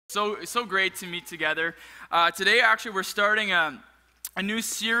So great to meet together. Today, actually, we're starting a new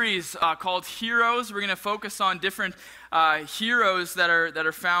series called Heroes. We're going to focus on different heroes that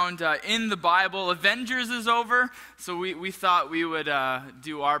are found in the Bible. Avengers is over, so we thought we would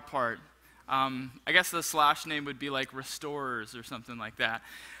do our part. I guess the slash name would be like Restorers or something like that.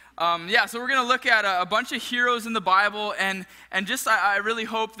 So we're going to look at a bunch of heroes in the Bible, and just I really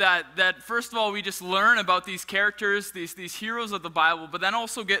hope that first of all we just learn about these characters, these heroes of the Bible, but then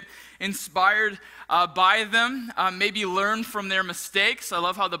also get inspired by them, maybe learn from their mistakes. I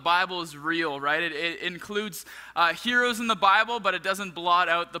love how the Bible is real, right? It includes heroes in the Bible, but it doesn't blot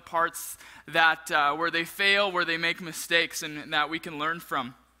out the parts that where they fail, where they make mistakes, and that we can learn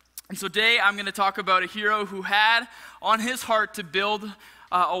from. And so today I'm going to talk about a hero who had on his heart to build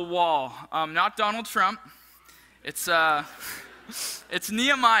a wall. Not Donald Trump. It's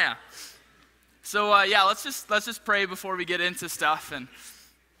Nehemiah. So let's just pray before we get into stuff. And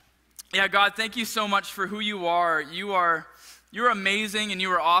God, thank you so much for who you are. You're amazing and you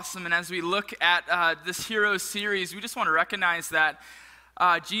are awesome. And as we look at this Heroes series, we just want to recognize that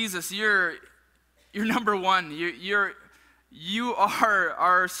Jesus, you're number one. You are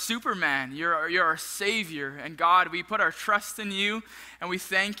our Superman. You're our Savior. And God, we put our trust in you, and we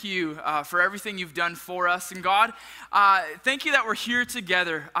thank you for everything you've done for us. And God, thank you that we're here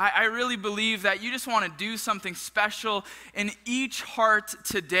together. I really believe that you just want to do something special in each heart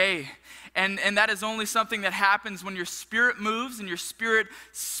today. And that is only something that happens when your Spirit moves and your Spirit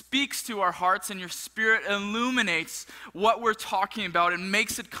speaks to our hearts and your Spirit illuminates what we're talking about and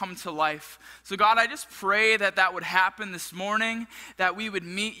makes it come to life. So God, I just pray that would happen this morning, that we would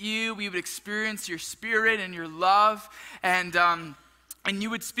meet you, we would experience your Spirit and your love, and you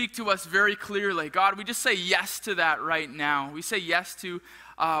would speak to us very clearly. God, we just say yes to that right now. We say yes to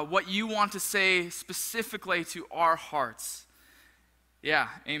what you want to say specifically to our hearts. Yeah,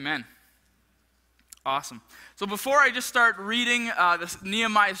 amen. Awesome. So before I just start reading this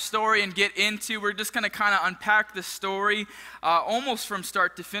Nehemiah story and get into, we're just going to kind of unpack the story almost from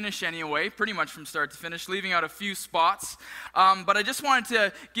start to finish anyway, pretty much from start to finish, leaving out a few spots. But I just wanted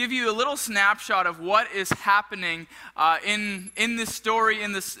to give you a little snapshot of what is happening in this story,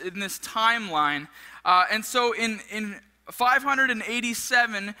 in this timeline. And so in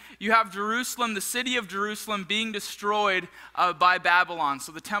 587, you have Jerusalem, the city of Jerusalem, being destroyed by Babylon.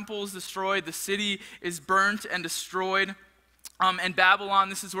 So the temple is destroyed, the city is burnt and destroyed. And Babylon,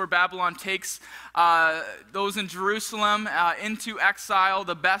 this is where Babylon takes those in Jerusalem into exile.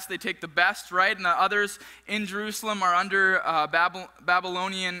 The best, they take the best, right? And the others in Jerusalem are under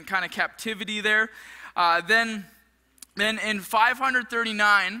Babylonian kind of captivity there. Then in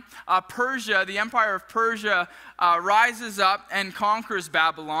 539, Persia, the Empire of Persia, rises up and conquers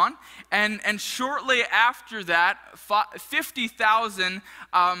Babylon. And shortly after that, 50,000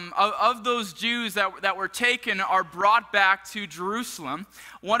 of those Jews that were taken are brought back to Jerusalem,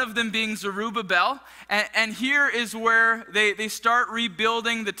 one of them being Zerubbabel. And here is where they start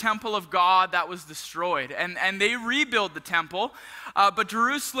rebuilding the temple of God that was destroyed. And they rebuild the temple, but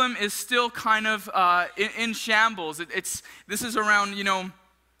Jerusalem is still kind of in shambles. This is around,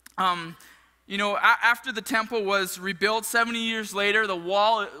 after the temple was rebuilt 70 years later, the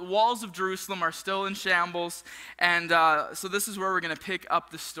walls of Jerusalem are still in shambles. And so this is where we're going to pick up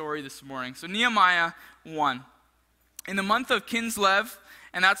the story this morning. So Nehemiah 1. In the month of Kislev,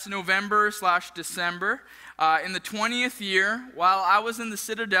 and that's November/December, in the 20th year, while I was in the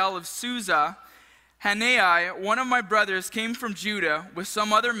citadel of Susa, Hanani, one of my brothers, came from Judah with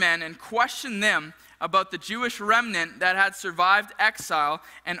some other men and questioned them about the Jewish remnant that had survived exile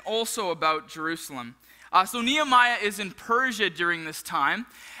and also about Jerusalem. So Nehemiah is in Persia during this time,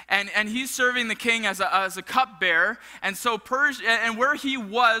 and he's serving the king as a cupbearer. And so Persia, and where he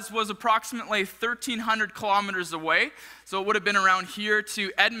was approximately 1,300 kilometers away. So it would have been around here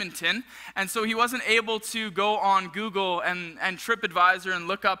to Edmonton. And so he wasn't able to go on Google and TripAdvisor and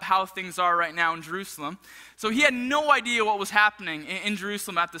look up how things are right now in Jerusalem. So he had no idea what was happening in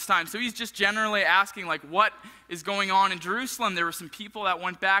Jerusalem at this time. So he's just generally asking, like, what is going on in Jerusalem? There were some people that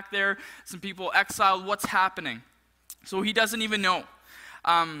went back there, some people exiled. What's happening? So he doesn't even know.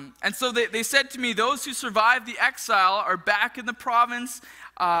 And so they said to me, those who survived the exile are back in the province.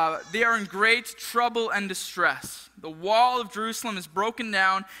 They are in great trouble and distress. The wall of Jerusalem is broken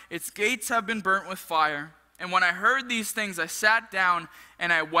down. Its gates have been burnt with fire. And when I heard these things, I sat down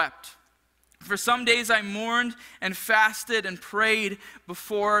and I wept. For some days I mourned and fasted and prayed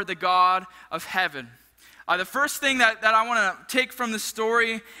before the God of heaven. The first thing that I want to take from the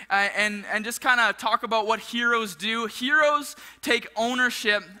story and just kind of talk about what heroes do. Heroes take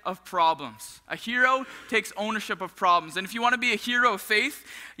ownership of problems. A hero takes ownership of problems. And if you want to be a hero of faith,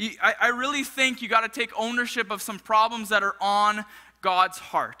 I really think you got to take ownership of some problems that are on God's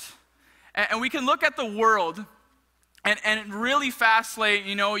heart. And we can look at the world and really fastly,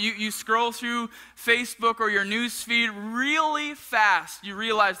 you scroll through Facebook or your news feed really fast, you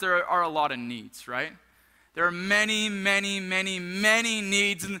realize there are a lot of needs, right? There are many, many, many, many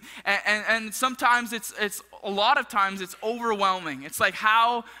needs, and sometimes a lot of times it's overwhelming. It's like,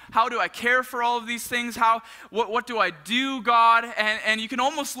 how do I care for all of these things? What do I do, God? And you can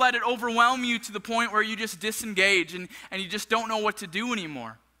almost let it overwhelm you to the point where you just disengage and you just don't know what to do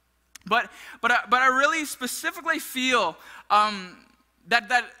anymore. But I really specifically feel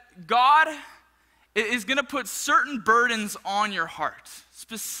that God is going to put certain burdens on your heart.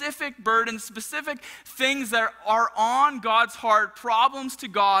 Specific burdens, specific things that are on God's heart, problems to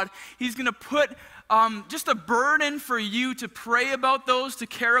God. He's going to put just a burden for you to pray about those, to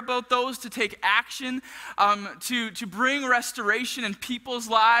care about those, to take action, to bring restoration in people's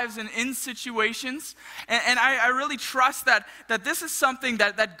lives and in situations. And I really trust that this is something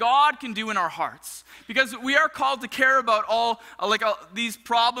that God can do in our hearts. Because we are called to care about all these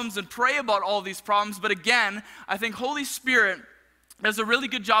problems and pray about all these problems. But again, I think Holy Spirit does a really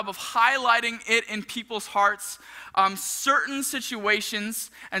good job of highlighting it in people's hearts, certain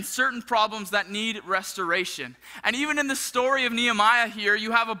situations and certain problems that need restoration. And even in the story of Nehemiah here,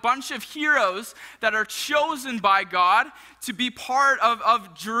 you have a bunch of heroes that are chosen by God to be part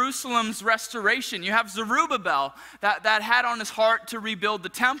of Jerusalem's restoration. You have Zerubbabel that had on his heart to rebuild the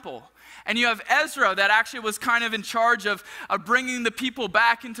temple. And you have Ezra that actually was kind of in charge of bringing the people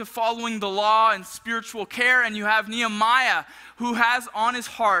back into following the law and spiritual care. And you have Nehemiah who has on his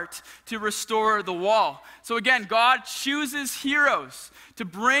heart to restore the wall. So again, God chooses heroes to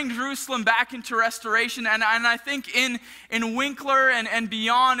bring Jerusalem back into restoration. And I think in Winkler and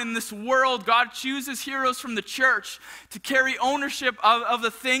beyond in this world, God chooses heroes from the church to carry ownership of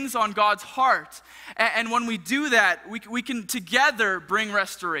the things on God's heart. And when we do that, we can together bring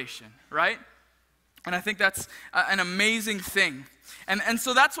restoration, right? And I think that's an amazing thing. And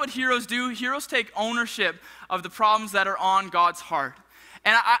so that's what heroes do. Heroes take ownership of the problems that are on God's heart.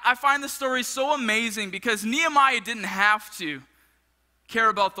 And I find this story so amazing because Nehemiah didn't have to care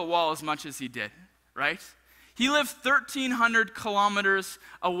about the wall as much as he did, right? He lived 1,300 kilometers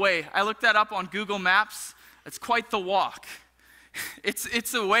away. I looked that up on Google Maps. It's quite the walk.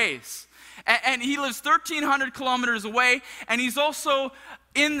 It's a ways. And he lives 1,300 kilometers away, and he's also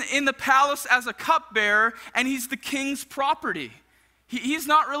in the palace as a cupbearer, and he's the king's property. He's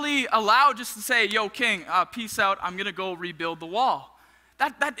not really allowed just to say, yo, king, peace out, I'm going to go rebuild the wall.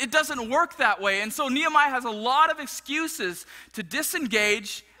 It doesn't work that way. And so Nehemiah has a lot of excuses to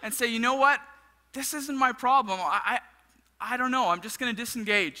disengage and say, you know what? This isn't my problem. I don't know. I'm just going to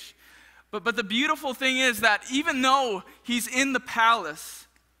disengage. But the beautiful thing is that even though he's in the palace,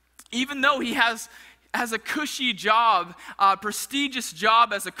 even though he has a cushy job, a prestigious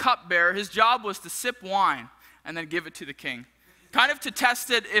job as a cupbearer, his job was to sip wine and then give it to the king. Kind of to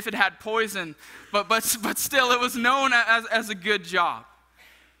test it if it had poison, but still it was known as a good job.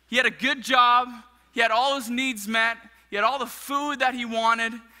 He had a good job, he had all his needs met, he had all the food that he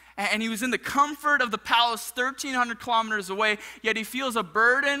wanted, and he was in the comfort of the palace 1,300 kilometers away, yet he feels a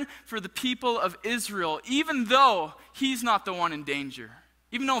burden for the people of Israel, even though he's not the one in danger,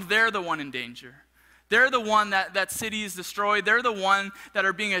 even though they're the one in danger. They're the one that city is destroyed. They're the one that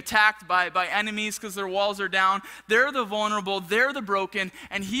are being attacked by enemies because their walls are down. They're the vulnerable. They're the broken.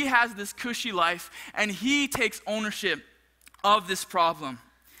 And he has this cushy life, and he takes ownership of this problem.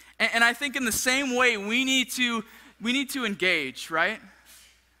 And I think in the same way, we need to engage, right?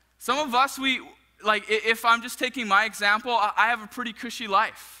 Some of us, if I'm just taking my example, I have a pretty cushy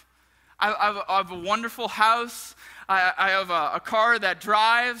life. I have a wonderful house. I have a car that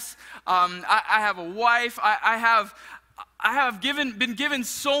drives. I have a wife. I have been given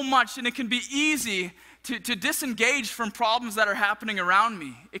so much, and it can be easy to disengage from problems that are happening around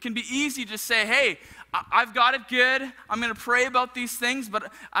me. It can be easy to say, hey, I've got it good. I'm going to pray about these things,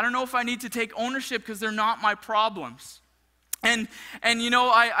 but I don't know if I need to take ownership because they're not my problems. And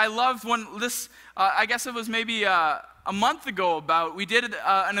I loved when this, I guess it was maybe a month ago we did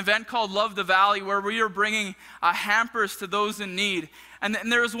an event called Love the Valley where we were bringing hampers to those in need. And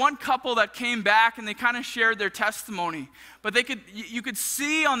there was one couple that came back and they kind of shared their testimony. But you could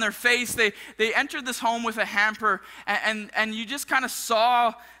see on their face, they entered this home with a hamper and you just kind of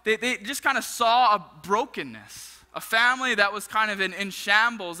saw, they just kind of saw a brokenness. a family that was kind of in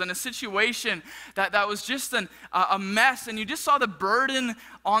shambles, and a situation that was just a mess. And you just saw the burden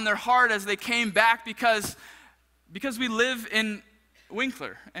on their heart as they came back because we live in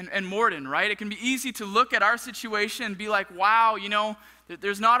Winkler and Morden, right? It can be easy to look at our situation and be like, wow,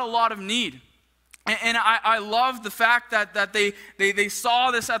 there's not a lot of need. And I love the fact that they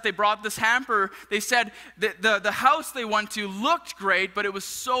saw this, that they brought this hamper. They said that the house they went to looked great, but it was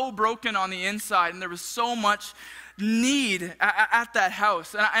so broken on the inside, and there was so much need at that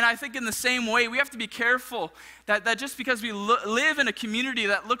house. And I think in the same way, we have to be careful that just because we live in a community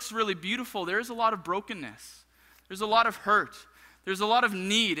that looks really beautiful, there is a lot of brokenness. There's a lot of hurt. There's a lot of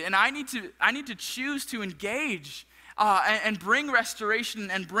need. And I need to choose to engage and bring restoration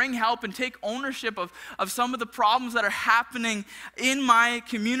and bring help and take ownership of some of the problems that are happening in my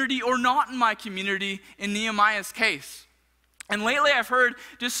community or not in my community in Nehemiah's case. And lately I've heard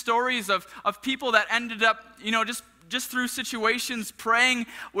just stories of people that ended up, just through situations, praying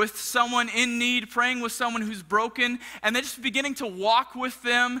with someone in need, praying with someone who's broken, and then just beginning to walk with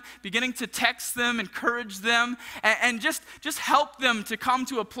them, beginning to text them, encourage them, and just help them to come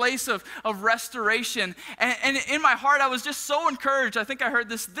to a place of restoration. And in my heart, I was just so encouraged. I think I heard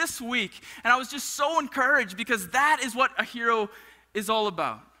this week, and I was just so encouraged because that is what a hero is all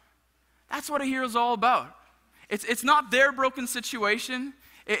about. That's what a hero is all about. It's not their broken situation.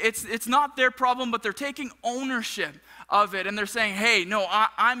 It's not their problem, but they're taking ownership of it, and they're saying, hey, no,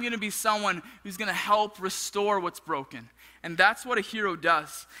 I'm going to be someone who's going to help restore what's broken. And that's what a hero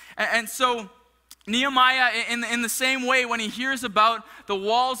does. And so Nehemiah, in the same way, when he hears about the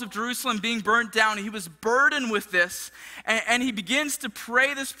walls of Jerusalem being burnt down, he was burdened with this, and he begins to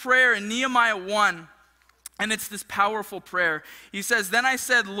pray this prayer in Nehemiah 1, and it's this powerful prayer. He says, then I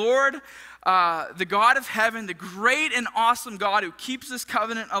said, Lord, the God of heaven, the great and awesome God who keeps his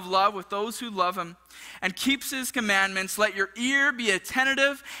covenant of love with those who love him and keeps his commandments, let your ear be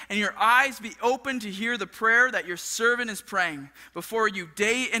attentive and your eyes be open to hear the prayer that your servant is praying before you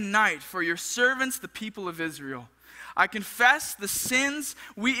day and night for your servants, the people of Israel. I confess the sins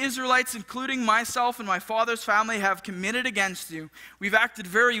we Israelites, including myself and my father's family, have committed against you. We've acted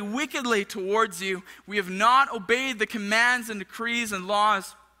very wickedly towards you. We have not obeyed the commands and decrees and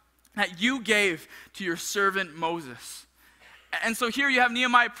laws that you gave to your servant Moses. And so here you have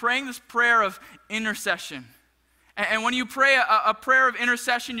Nehemiah praying this prayer of intercession. And when you pray a prayer of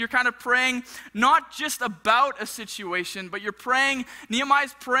intercession, you're kind of praying not just about a situation, but you're praying,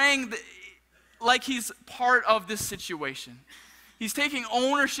 Nehemiah's praying like he's part of this situation. He's taking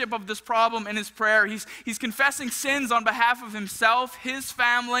ownership of this problem in his prayer. He's confessing sins on behalf of himself, his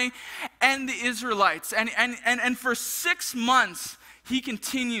family, and the Israelites. And for 6 months, he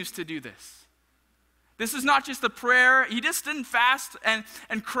continues to do this. This is not just a prayer. He just didn't fast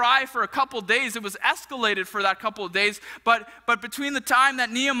and cry for a couple days. It was escalated for that couple of days. But between the time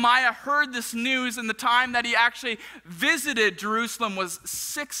that Nehemiah heard this news and the time that he actually visited Jerusalem was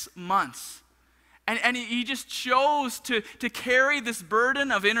 6 months. And he just chose to carry this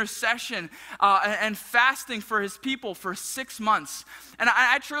burden of intercession and fasting for his people for 6 months. And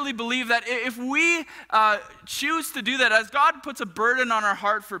I truly believe that if we choose to do that, as God puts a burden on our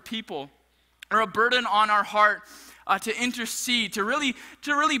heart for people, or a burden on our heart to intercede, to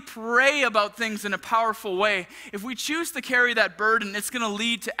really pray about things in a powerful way, if we choose to carry that burden, it's going to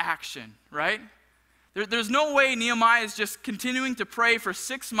lead to action, right? There's no way Nehemiah is just continuing to pray for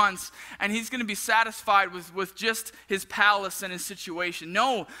 6 months and he's going to be satisfied with just his palace and his situation.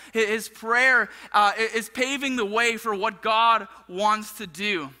 No, his prayer is paving the way for what God wants to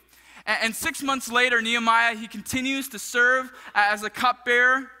do. And 6 months later, Nehemiah, he continues to serve as a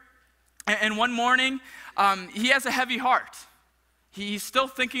cupbearer. And one morning, he has a heavy heart. He's still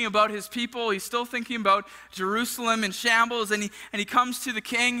thinking about his people. He's still thinking about Jerusalem in shambles. And he comes to the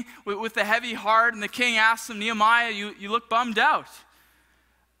king with a heavy heart. And the king asks him, Nehemiah, you look bummed out.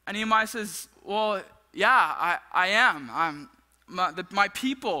 And Nehemiah says, well, yeah, I am. My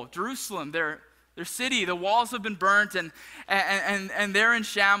people, Jerusalem, their city, the walls have been burnt and they're in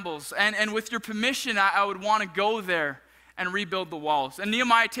shambles. And with your permission, I would want to go there and rebuild the walls. And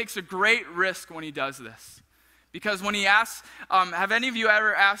Nehemiah takes a great risk when he does this. Because when he asks, have any of you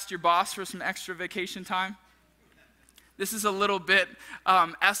ever asked your boss for some extra vacation time? This is a little bit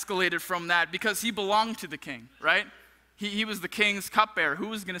escalated from that because he belonged to the king, right? He was the king's cupbearer. Who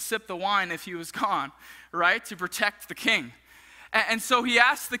was going to sip the wine if he was gone, right? To protect the king. And so he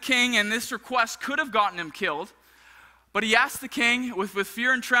asked the king, and this request could have gotten him killed. But he asked the king with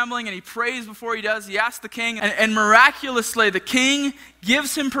fear and trembling, and he prays before he does. He asked the king, and miraculously the king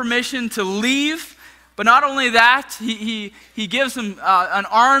gives him permission to leave But not only that, he gives them an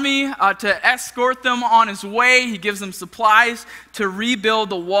army to escort them on his way. He gives them supplies to rebuild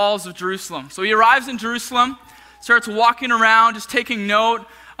the walls of Jerusalem. So he arrives in Jerusalem, starts walking around, just taking note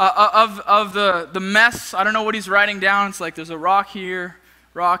of the mess. I don't know what he's writing down. It's like there's a rock here,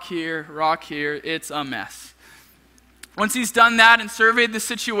 rock here, rock here. It's a mess. Once he's done that and surveyed the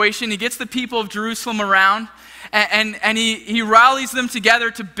situation, he gets the people of Jerusalem around, and he rallies them together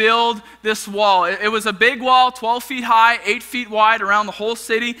to build this wall. It was a big wall, 12 feet high, 8 feet wide around the whole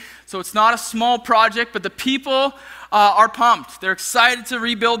city. So it's not a small project, but the people are pumped. They're excited to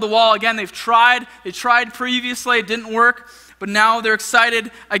rebuild the wall. Again, they tried previously, it didn't work, but now they're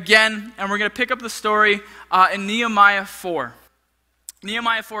excited again. And we're going to pick up the story in Nehemiah 4.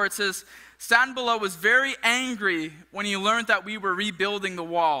 Nehemiah 4, it says, Sanballat was very angry when he learned that we were rebuilding the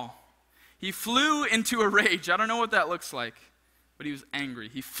wall. He flew into a rage. I don't know what that looks like, but he was angry.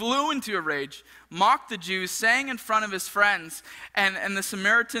 He flew into a rage, mocked the Jews, saying in front of his friends and the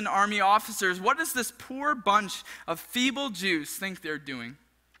Samaritan army officers, what does this poor bunch of feeble Jews think they're doing?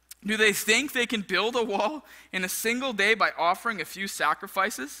 Do they think they can build a wall in a single day by offering a few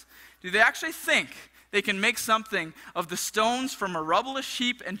sacrifices? Do they actually think they can make something of the stones from a rubbleless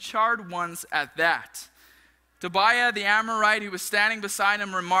heap and charred ones at that? Tobiah the Amorite, who was standing beside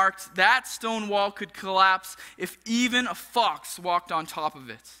him, remarked, that stone wall could collapse if even a fox walked on top of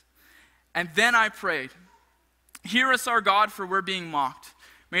it. And then I prayed, hear us, our God, for we're being mocked.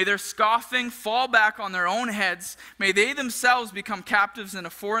 May their scoffing fall back on their own heads. May they themselves become captives in a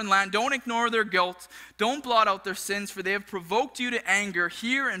foreign land. Don't ignore their guilt. Don't blot out their sins, for they have provoked you to anger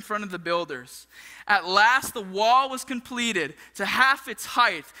here in front of the builders. At last the wall was completed to half its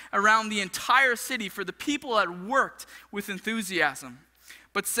height around the entire city, for the people had worked with enthusiasm.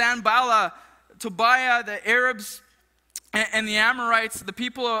 But Sanballat, Tobiah, the Arabs, and the Amorites, the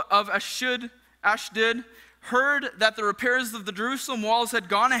people of Ashdod, heard that the repairs of the Jerusalem walls had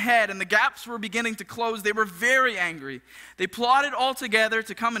gone ahead and the gaps were beginning to close. They were very angry. They plotted all together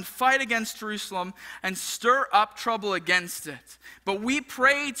to come and fight against Jerusalem and stir up trouble against it. But we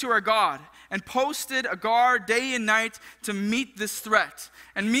prayed to our God and posted a guard day and night to meet this threat.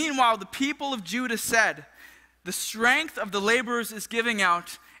 And meanwhile, the people of Judah said, the strength of the laborers is giving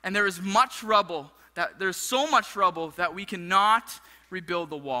out, and there is much rubble, there's so much rubble that we cannot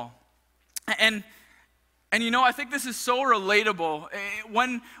rebuild the wall. And you know, I think this is so relatable.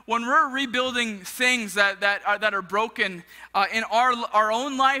 When we're rebuilding things that are broken in our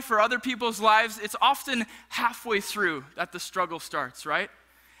own life or other people's lives, it's often halfway through that the struggle starts, right?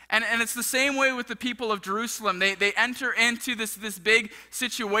 And it's the same way with the people of Jerusalem. They enter into this big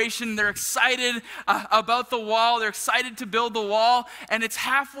situation. They're excited about the wall. They're excited to build the wall. And it's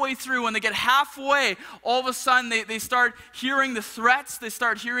halfway through. When they get halfway, all of a sudden they start hearing the threats. They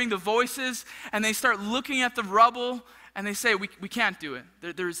start hearing the voices. And they start looking at the rubble. And they say, we can't do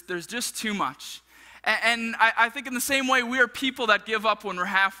it. There's just too much. And I think in the same way, we are people that give up when we're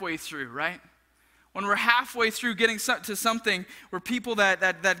halfway through, right? When we're halfway through getting to something, we're people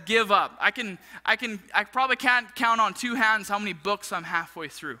that give up. I probably can't count on two hands how many books I'm halfway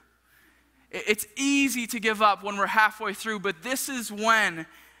through. It's easy to give up when we're halfway through, but this is when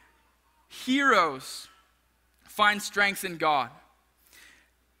heroes find strength in God.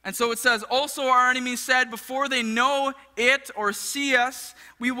 And so it says, also our enemies said, before they know it or see us,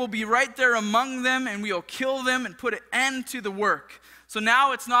 we will be right there among them and we will kill them and put an end to the work. So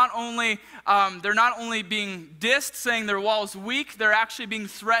now it's not only, they're not only being dissed, saying their wall is weak, they're actually being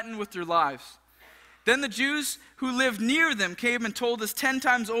threatened with their lives. Then the Jews who lived near them came and told us 10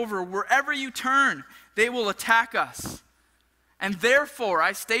 times over, wherever you turn, they will attack us. And therefore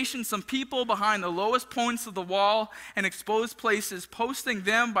I stationed some people behind the lowest points of the wall and exposed places, posting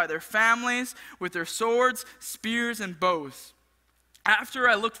them by their families with their swords, spears, and bows. After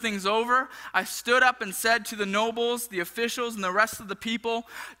I looked things over, I stood up and said to the nobles, the officials, and the rest of the people,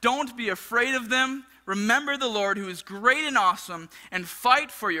 don't be afraid of them. Remember the Lord who is great and awesome, and fight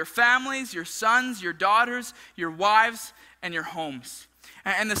for your families, your sons, your daughters, your wives, and your homes.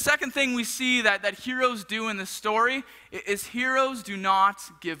 And the second thing we see that heroes do in this story is heroes do not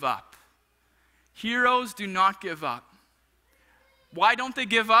give up. Heroes do not give up. Why don't they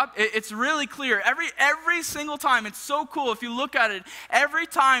give up? It's really clear. Every single time, it's so cool if you look at it. Every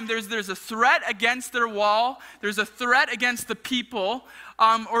time there's a threat against their wall, there's a threat against the people,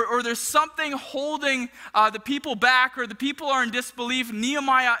 or there's something holding the people back, or the people are in disbelief,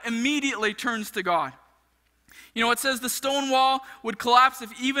 Nehemiah immediately turns to God. You know, it says the stone wall would collapse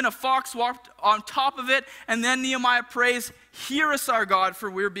if even a fox walked on top of it, and then Nehemiah prays, hear us, our God,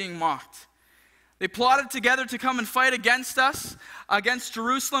 for we're being mocked. They plotted together to come and fight against us. against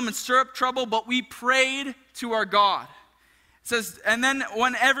Jerusalem and stir up trouble, but we prayed to our God. It says, and then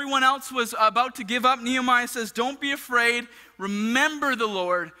when everyone else was about to give up, Nehemiah says, don't be afraid. Remember the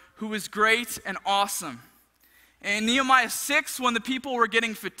Lord, who is great and awesome. In Nehemiah 6, when the people were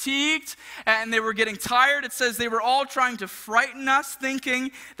getting fatigued and they were getting tired, it says they were all trying to frighten us,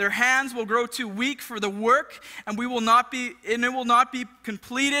 thinking their hands will grow too weak for the work and it will not be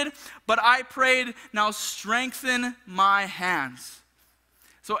completed. But I prayed, now strengthen my hands.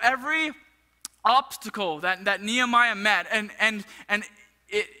 So every obstacle that Nehemiah met,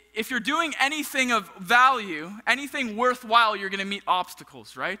 if you're doing anything of value, anything worthwhile, you're going to meet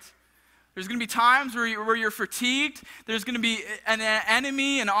obstacles, right? There's going to be times where you're fatigued. There's going to be an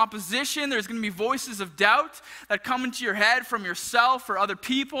enemy, an opposition. There's going to be voices of doubt that come into your head from yourself or other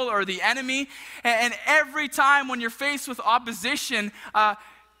people or the enemy. And every time when you're faced with opposition,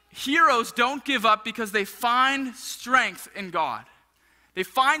 heroes don't give up because they find strength in God. They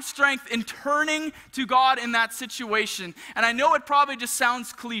find strength in turning to God in that situation. And I know it probably just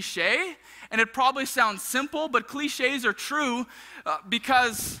sounds cliche, and it probably sounds simple, but cliches are true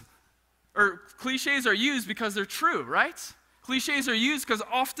cliches are used because they're true, right? Cliches are used because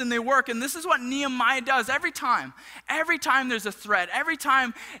often they work, and this is what Nehemiah does every time. Every time there's a threat, every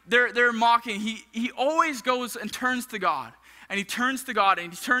time they're mocking, he always goes and turns to God. And he turns to God,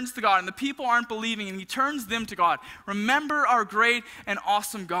 and he turns to God, and the people aren't believing, and he turns them to God. Remember our great and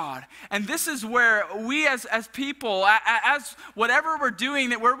awesome God. And this is where we as people, as whatever we're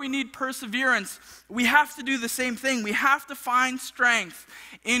doing, that where we need perseverance, we have to do the same thing. We have to find strength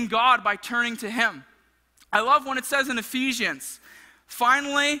in God by turning to him. I love when it says in Ephesians,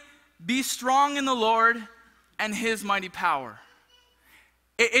 finally, be strong in the Lord and his mighty power.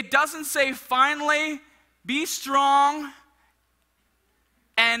 It doesn't say finally, be strong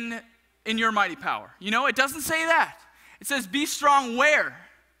and in your mighty power. You know, it doesn't say that. It says be strong where?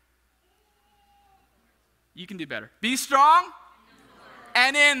 You can do better. Be strong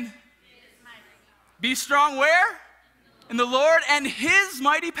and in. Be strong where? In the Lord and his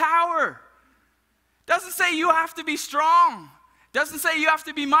mighty power. Doesn't say you have to be strong. Doesn't say you have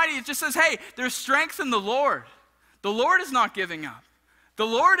to be mighty. It just says, hey, there's strength in the Lord. The Lord is not giving up. The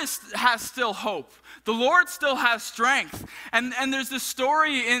Lord has still hope. The Lord still has strength. And there's this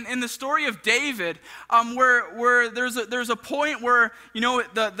story in the story of David where there's a point where, you know,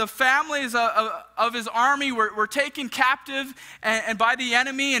 the families of his army were taken captive and by the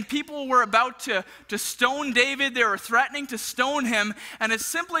enemy, and people were about to stone David. They were threatening to stone him. And it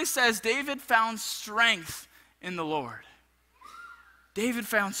simply says David found strength in the Lord. David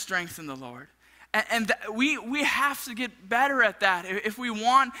found strength in the Lord. And we have to get better at that if we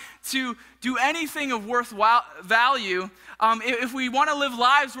want to do anything of worthwhile value. If we want to live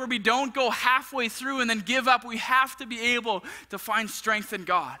lives where we don't go halfway through and then give up, we have to be able to find strength in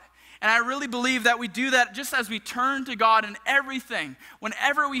God. And I really believe that we do that just as we turn to God in everything.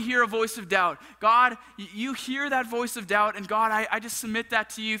 Whenever we hear a voice of doubt, God, you hear that voice of doubt, and God, I just submit that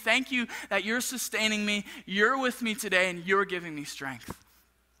to you. Thank you that you're sustaining me, you're with me today, and you're giving me strength.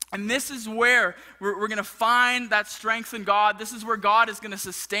 And this is where we're going to find that strength in God. This is where God is going to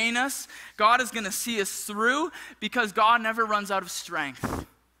sustain us. God is going to see us through, because God never runs out of strength.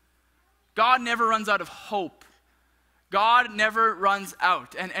 God never runs out of hope. God never runs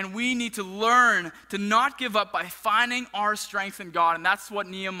out. And we need to learn to not give up by finding our strength in God. And that's what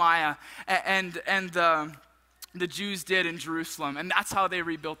Nehemiah and the Jews did in Jerusalem. And that's how they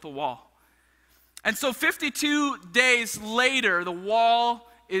rebuilt the wall. And so 52 days later, the wall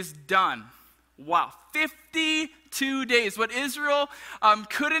is done. Wow, 52 days. What Israel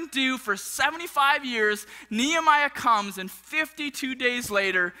couldn't do for 75 years, Nehemiah comes, and 52 days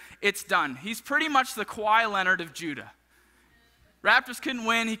later, it's done. He's pretty much the Kawhi Leonard of Judah. Raptors couldn't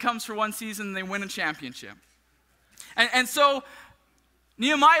win. He comes for one season, and they win a championship. And so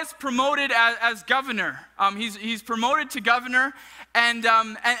Nehemiah's promoted as governor. He's promoted to governor, and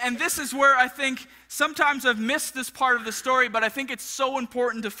this is where I think sometimes I've missed this part of the story, but I think it's so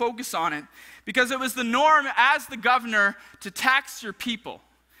important to focus on it, because it was the norm as the governor to tax your people.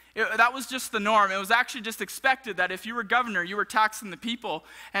 That was just the norm. It was actually just expected that if you were governor, you were taxing the people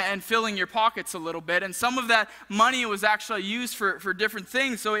and filling your pockets a little bit, and some of that money was actually used for different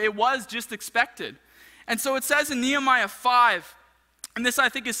things, so it was just expected. And so it says in Nehemiah 5, and this I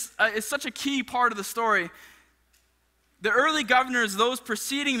think is such a key part of the story, the early governors, those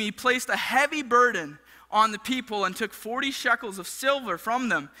preceding me, placed a heavy burden on the people and took 40 shekels of silver from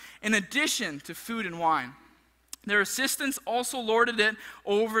them, in addition to food and wine. Their assistants also lorded it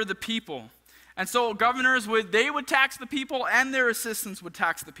over the people. And so governors would tax the people, and their assistants would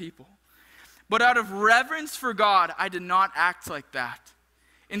tax the people. But out of reverence for God, I did not act like that.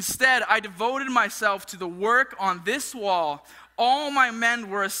 Instead, I devoted myself to the work on this wall. All my men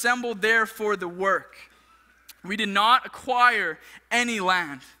were assembled there for the work. We did not acquire any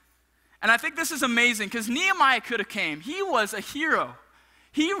land." And I think this is amazing because Nehemiah could have came. He was a hero.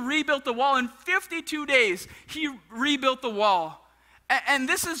 He rebuilt the wall in 52 days. He rebuilt the wall. And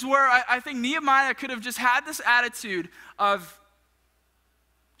this is where I think Nehemiah could have just had this attitude of,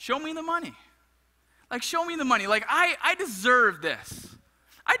 show me the money. Like, show me the money. Like, I deserve this.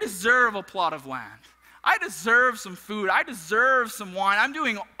 I deserve a plot of land. I deserve some food. I deserve some wine. I'm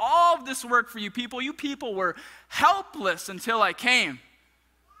doing all of this work for you people. You people were helpless until I came.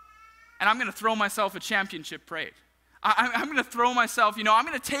 And I'm going to throw myself a championship parade. I'm going to throw myself, I'm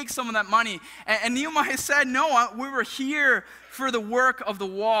going to take some of that money. And Nehemiah said, no, we were here for the work of the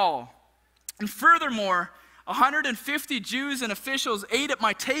wall. And furthermore, 150 Jews and officials ate at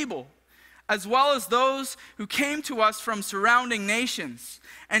my table, as well as those who came to us from surrounding nations.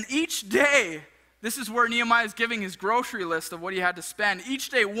 And each day, this is where Nehemiah is giving his grocery list of what he had to spend. Each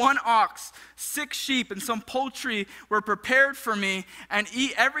day, 1 ox, 6 sheep, and some poultry were prepared for me, and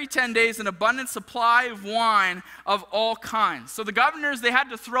eat every 10 days an abundant supply of wine of all kinds. So the governors, they had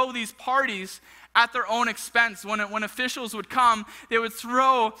to throw these parties at their own expense. When officials would come, they would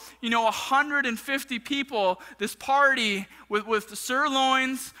throw, 150 people this party with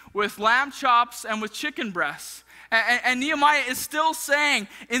sirloins, with lamb chops, and with chicken breasts. And Nehemiah is still saying,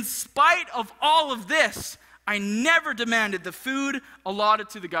 in spite of all of this, I never demanded the food allotted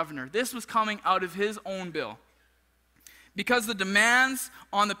to the governor. This was coming out of his own bill. Because the demands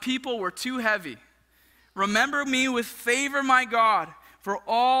on the people were too heavy. Remember me with favor, my God, for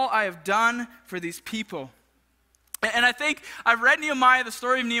all I have done for these people. And I think I've read Nehemiah, the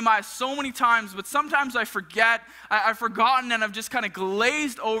story of Nehemiah, so many times, but sometimes I forget, I've forgotten, and I've just kind of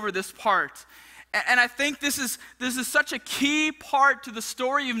glazed over this part. And I think this is such a key part to the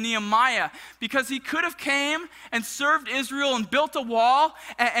story of Nehemiah, because he could have came and served Israel and built a wall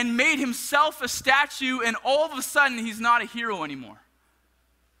and made himself a statue, and all of a sudden he's not a hero anymore.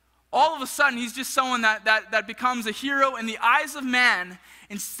 All of a sudden he's just someone that becomes a hero in the eyes of man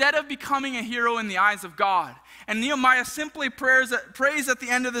instead of becoming a hero in the eyes of God. And Nehemiah simply prays at the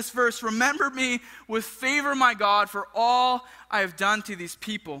end of this verse, remember me with favor, my God, for all I have done to these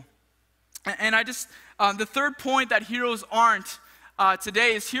people. And the third point that heroes aren't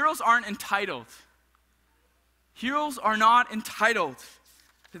today is heroes aren't entitled. Heroes are not entitled.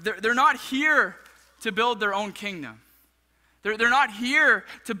 They're not here to build their own kingdom. They're not here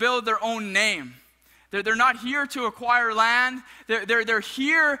to build their own name. They're not here to acquire land. They're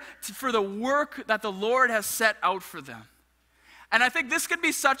here for the work that the Lord has set out for them. And I think this could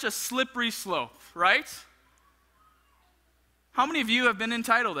be such a slippery slope, right? How many of you have been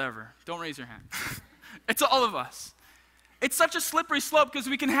entitled ever? Don't raise your hand. It's all of us. It's such a slippery slope because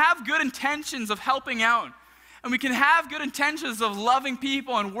we can have good intentions of helping out. And we can have good intentions of loving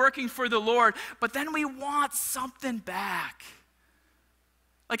people and working for the Lord. But then we want something back.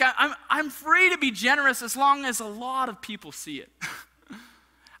 Like I'm free to be generous as long as a lot of people see it.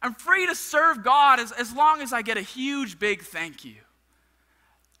 I'm free to serve God as long as I get a huge, big thank you.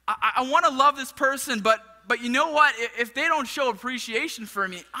 I want to love this person, but you know what? If they don't show appreciation for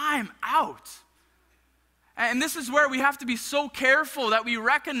me, I'm out. And this is where we have to be so careful that we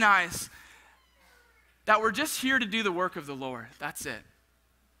recognize that we're just here to do the work of the Lord. That's it.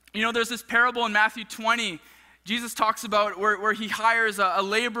 There's this parable in Matthew 20. Jesus talks about where he hires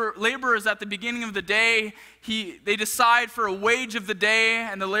laborers at the beginning of the day. They decide for a wage of the day,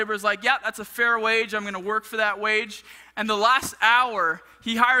 and the laborer's like, yeah, that's a fair wage. I'm going to work for that wage. And the last hour,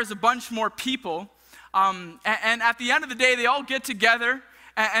 he hires a bunch more people. And at the end of the day, they all get together,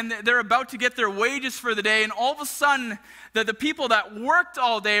 and they're about to get their wages for the day. And all of a sudden, the people that worked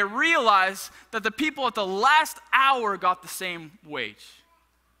all day realize that the people at the last hour got the same wage.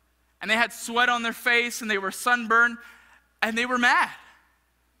 And they had sweat on their face, and they were sunburned, and they were mad.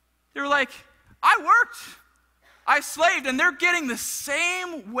 They were like, I worked, I slaved, and they're getting the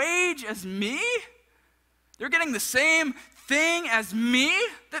same wage as me? They're getting the same thing as me?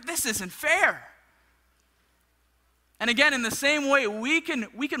 This isn't fair. And again, in the same way, we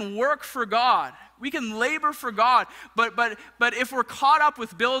can work for God. We can labor for God. But if we're caught up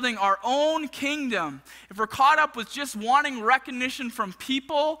with building our own kingdom, if we're caught up with just wanting recognition from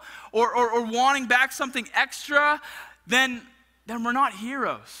people or wanting back something extra, then we're not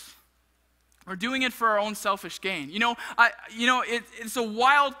heroes. We're doing it for our own selfish gain. It's a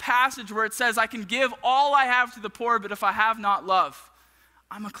wild passage where it says, I can give all I have to the poor, but if I have not love,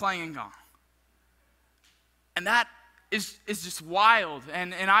 I'm a clanging gong. And that is just wild.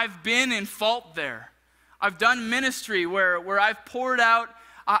 And I've been in fault there. I've done ministry where I've poured out,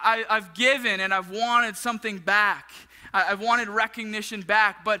 I've given, and I've wanted something back. I've wanted recognition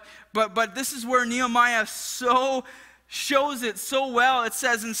back. But this is where Nehemiah so shows it so well. It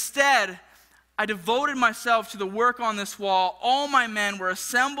says, instead, I devoted myself to the work on this wall. All my men were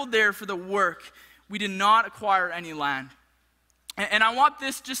assembled there for the work. We did not acquire any land. And I want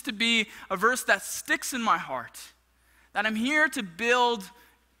this just to be a verse that sticks in my heart. That I'm here to build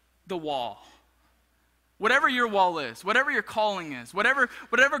the wall. Whatever your wall is, whatever your calling is, whatever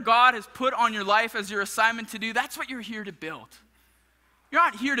God has put on your life as your assignment to do, that's what you're here to build. You're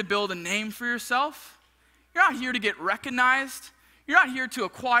not here to build a name for yourself. You're not here to get recognized. You're not here to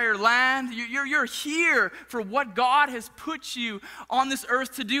acquire land. You're here for what God has put you on this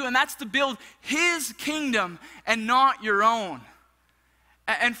earth to do, and that's to build His kingdom and not your own.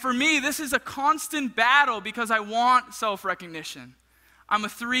 And for me, this is a constant battle because I want self-recognition. I'm a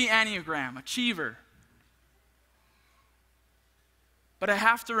 3 Enneagram, achiever. But I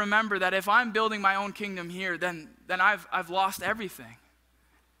have to remember that if I'm building my own kingdom here, then I've lost everything.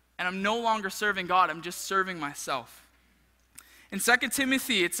 And I'm no longer serving God, I'm just serving myself. In 2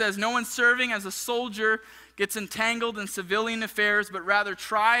 Timothy, it says, no one serving as a soldier gets entangled in civilian affairs, but rather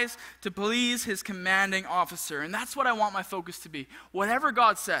tries to please his commanding officer. And that's what I want my focus to be. Whatever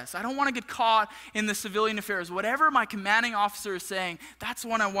God says, I don't want to get caught in the civilian affairs. Whatever my commanding officer is saying, that's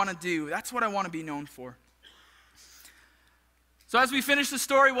what I want to do. That's what I want to be known for. So as we finish the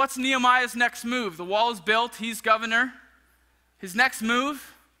story, what's Nehemiah's next move? The wall is built, he's governor. His next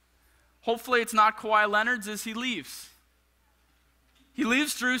move, hopefully it's not Kawhi Leonard's, is he leaves. He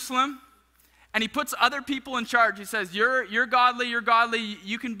leaves Jerusalem, and he puts other people in charge. He says, you're godly,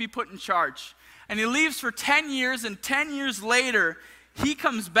 you can be put in charge. And he leaves for 10 years, and 10 years later, he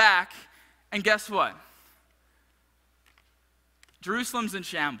comes back, and guess what? Jerusalem's in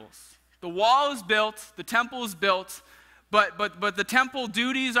shambles. The wall is built, the temple is built, but the temple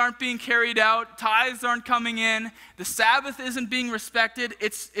duties aren't being carried out, tithes aren't coming in, the Sabbath isn't being respected,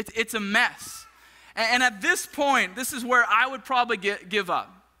 it's a mess. And at this point, this is where I would probably give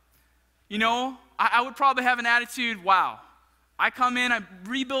up. You know, I would probably have an attitude, wow, I come in, I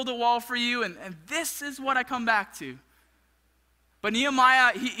rebuild a wall for you, and this is what I come back to. But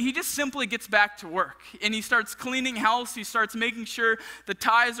Nehemiah, he just simply gets back to work. And he starts cleaning house, he starts making sure the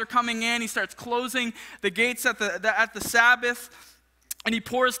tithes are coming in, he starts closing the gates at the Sabbath. And he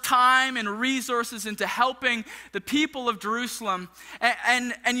pours time and resources into helping the people of Jerusalem.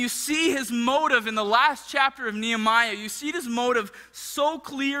 And you see his motive in the last chapter of Nehemiah. You see his motive so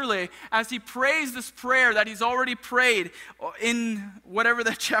clearly as he prays this prayer that he's already prayed in whatever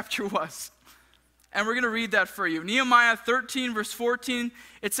that chapter was. And we're going to read that for you. Nehemiah 13, verse 14,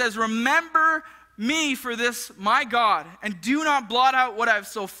 it says, remember me for this, my God, and do not blot out what I have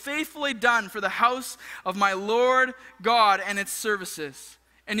so faithfully done for the house of my Lord God and its services.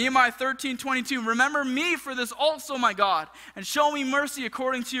 And Nehemiah 13:22, remember me for this also, my God, and show me mercy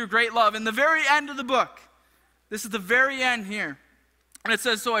according to your great love. In the very end of the book, this is the very end here. And it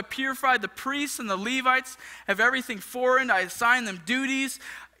says, so I purified the priests and the Levites of everything foreign. I assigned them duties,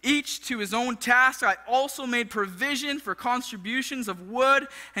 each to his own task. I also made provision for contributions of wood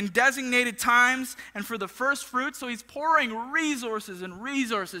and designated times and for the first fruits. So he's pouring resources and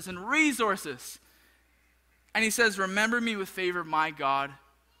resources and resources. And he says, remember me with favor, my God,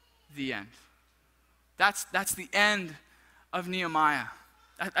 the end. That's the end of Nehemiah.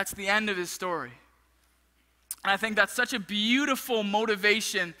 That's the end of his story. And I think that's such a beautiful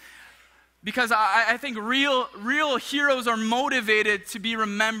motivation, because I think real heroes are motivated to be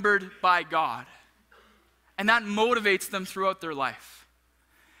remembered by God. And that motivates them throughout their life.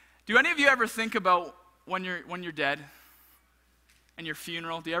 Do any of you ever think about when you're dead and your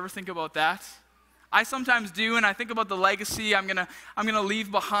funeral? Do you ever think about that? I sometimes do, and I think about the legacy I'm gonna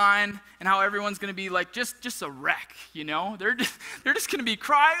leave behind, and how everyone's gonna be like just a wreck, you know? They're just gonna be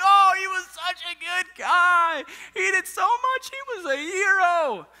crying, oh, he was such a good guy. He did so much, he was a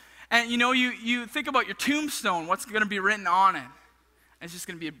hero. And you know, you think about your tombstone, what's going to be written on it? And it's just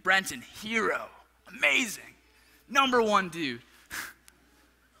going to be a Brenton, hero, amazing, #1 dude.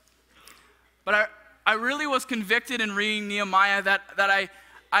 But I really was convicted in reading Nehemiah that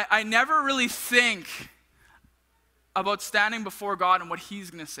I never really think about standing before God and what he's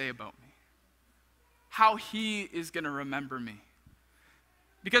going to say about me. How he is going to remember me.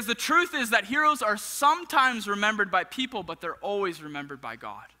 Because the truth is that heroes are sometimes remembered by people, but they're always remembered by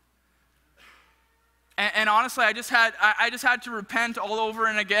God. And honestly, I just had to repent all over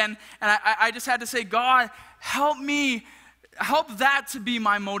and again, and I just had to say, God, help me, help that to be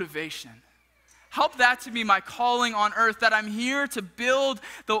my motivation. Help that to be my calling on earth, that I'm here to build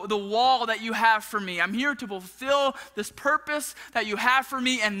the wall that you have for me. I'm here to fulfill this purpose that you have for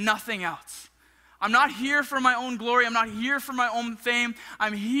me and nothing else. I'm not here for my own glory. I'm not here for my own fame.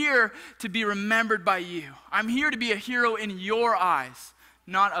 I'm here to be remembered by you. I'm here to be a hero in your eyes,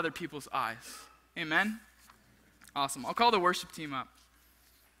 not other people's eyes. Amen? Awesome. I'll call the worship team up.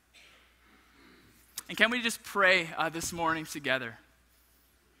 And can we just pray this morning together?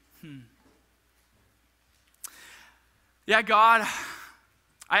 Yeah, God,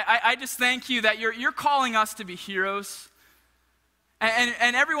 I just thank you that you're calling us to be heroes.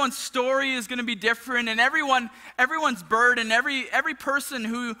 And everyone's story is going to be different, and everyone's burden, every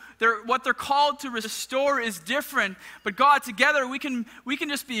person what they're called to restore is different. But God, together we can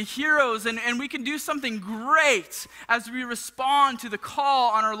just be heroes, and we can do something great as we respond to the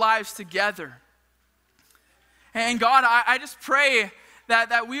call on our lives together. And God, I just pray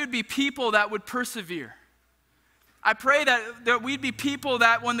that we would be people that would persevere. I pray that we'd be people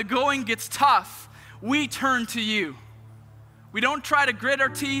that when the going gets tough, we turn to you. We don't try to grit our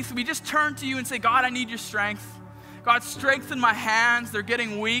teeth. We just turn to you and say, God, I need your strength. God, strengthen my hands. They're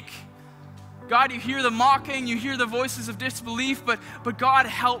getting weak. God, you hear the mocking. You hear the voices of disbelief. But God,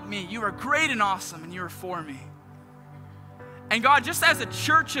 help me. You are great and awesome, and you are for me. And God, just as a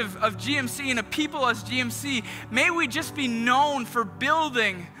church of GMC and a people as GMC, may we just be known for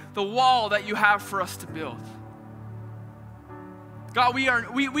building the wall that you have for us to build. God,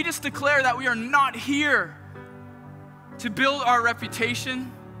 we just declare that we are not here to build our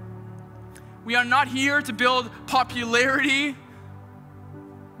reputation. We are not here to build popularity.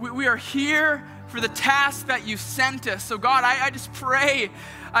 We are here for the task that you sent us. So God, I just pray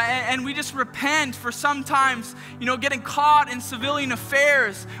and we just repent for sometimes, getting caught in civilian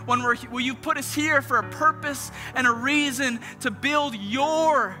affairs when you put us here for a purpose and a reason to build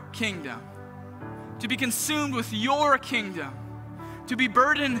your kingdom, to be consumed with your kingdom, to be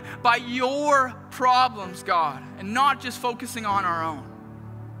burdened by your problems, God, and not just focusing on our own.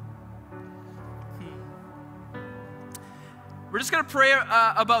 We're just going to pray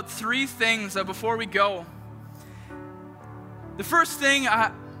about three things before we go. The first thing,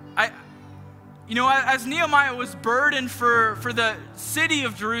 as Nehemiah was burdened for the city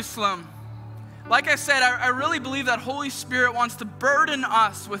of Jerusalem, like I said, I really believe that Holy Spirit wants to burden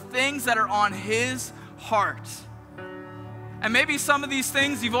us with things that are on his heart. And maybe some of these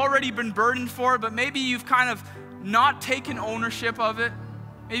things you've already been burdened for, but maybe you've kind of not taken ownership of it.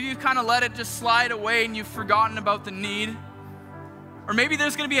 Maybe you've kind of let it just slide away and you've forgotten about the need. Or maybe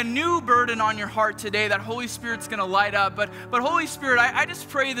there's going to be a new burden on your heart today that Holy Spirit's going to light up. But Holy Spirit, I just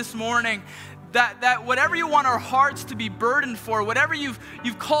pray this morning that whatever you want our hearts to be burdened for, whatever you've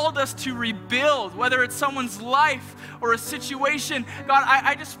called us to rebuild, whether it's someone's life or a situation, God,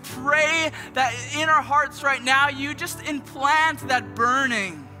 I just pray that in our hearts right now, you just implant that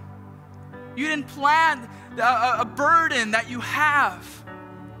burning. You'd implant a burden that you have.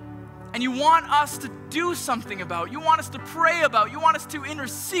 And you want us to do something about. You want us to pray about. You want us to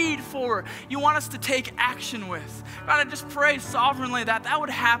intercede for. You want us to take action with. God, I just pray sovereignly that would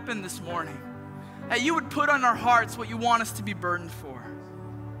happen this morning. That you would put on our hearts what you want us to be burdened for.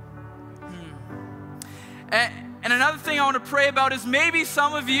 And another thing I want to pray about is maybe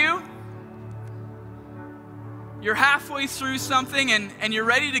some of you, you're halfway through something and you're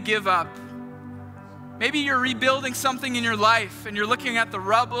ready to give up. Maybe you're rebuilding something in your life and you're looking at the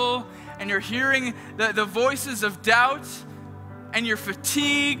rubble and you're hearing the voices of doubt and you're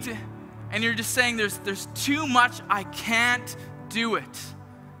fatigued and you're just saying there's too much, I can't do it.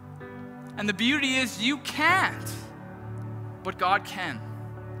 And the beauty is you can't, but God can.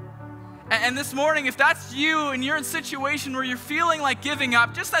 And this morning, if that's you and you're in a situation where you're feeling like giving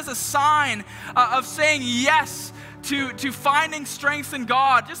up, just as a sign of saying yes to finding strength in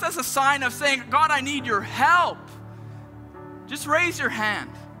God, just as a sign of saying, God, I need your help, just raise your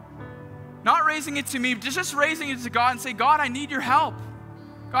hand. Not raising it to me, just raising it to God and say, God, I need your help.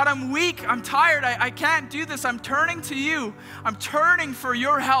 God, I'm weak, I'm tired, I can't do this. I'm turning to you. I'm turning for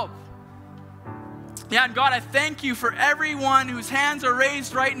your help. Yeah, and God, I thank you for everyone whose hands are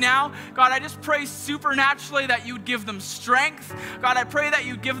raised right now. God, I just pray supernaturally that you would give them strength. God, I pray that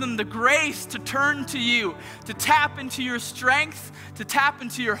you give them the grace to turn to you, to tap into your strength, to tap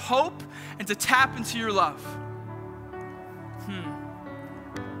into your hope, and to tap into your love.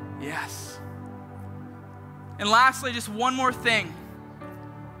 Yes. And lastly, just one more thing.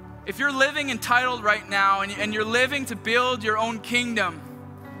 If you're living entitled right now and you're living to build your own kingdom,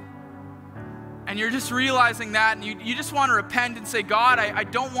 and you're just realizing that, and you just want to repent and say, God, I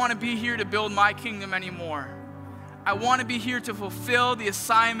don't want to be here to build my kingdom anymore. I want to be here to fulfill the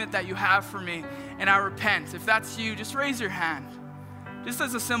assignment that you have for me, and I repent. If that's you, just raise your hand. Just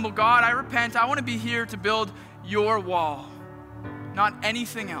as a symbol, God, I repent. I want to be here to build your wall, not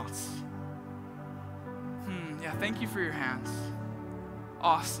anything else. Yeah, thank you for your hands.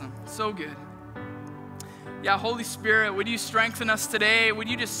 Awesome. So good. Yeah, Holy Spirit, would you strengthen us today? Would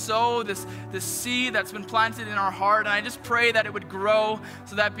you just sow this seed that's been planted in our heart? And I just pray that it would grow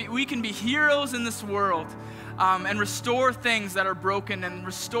so that we can be heroes in this world and restore things that are broken and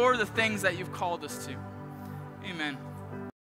restore the things that you've called us to. Amen.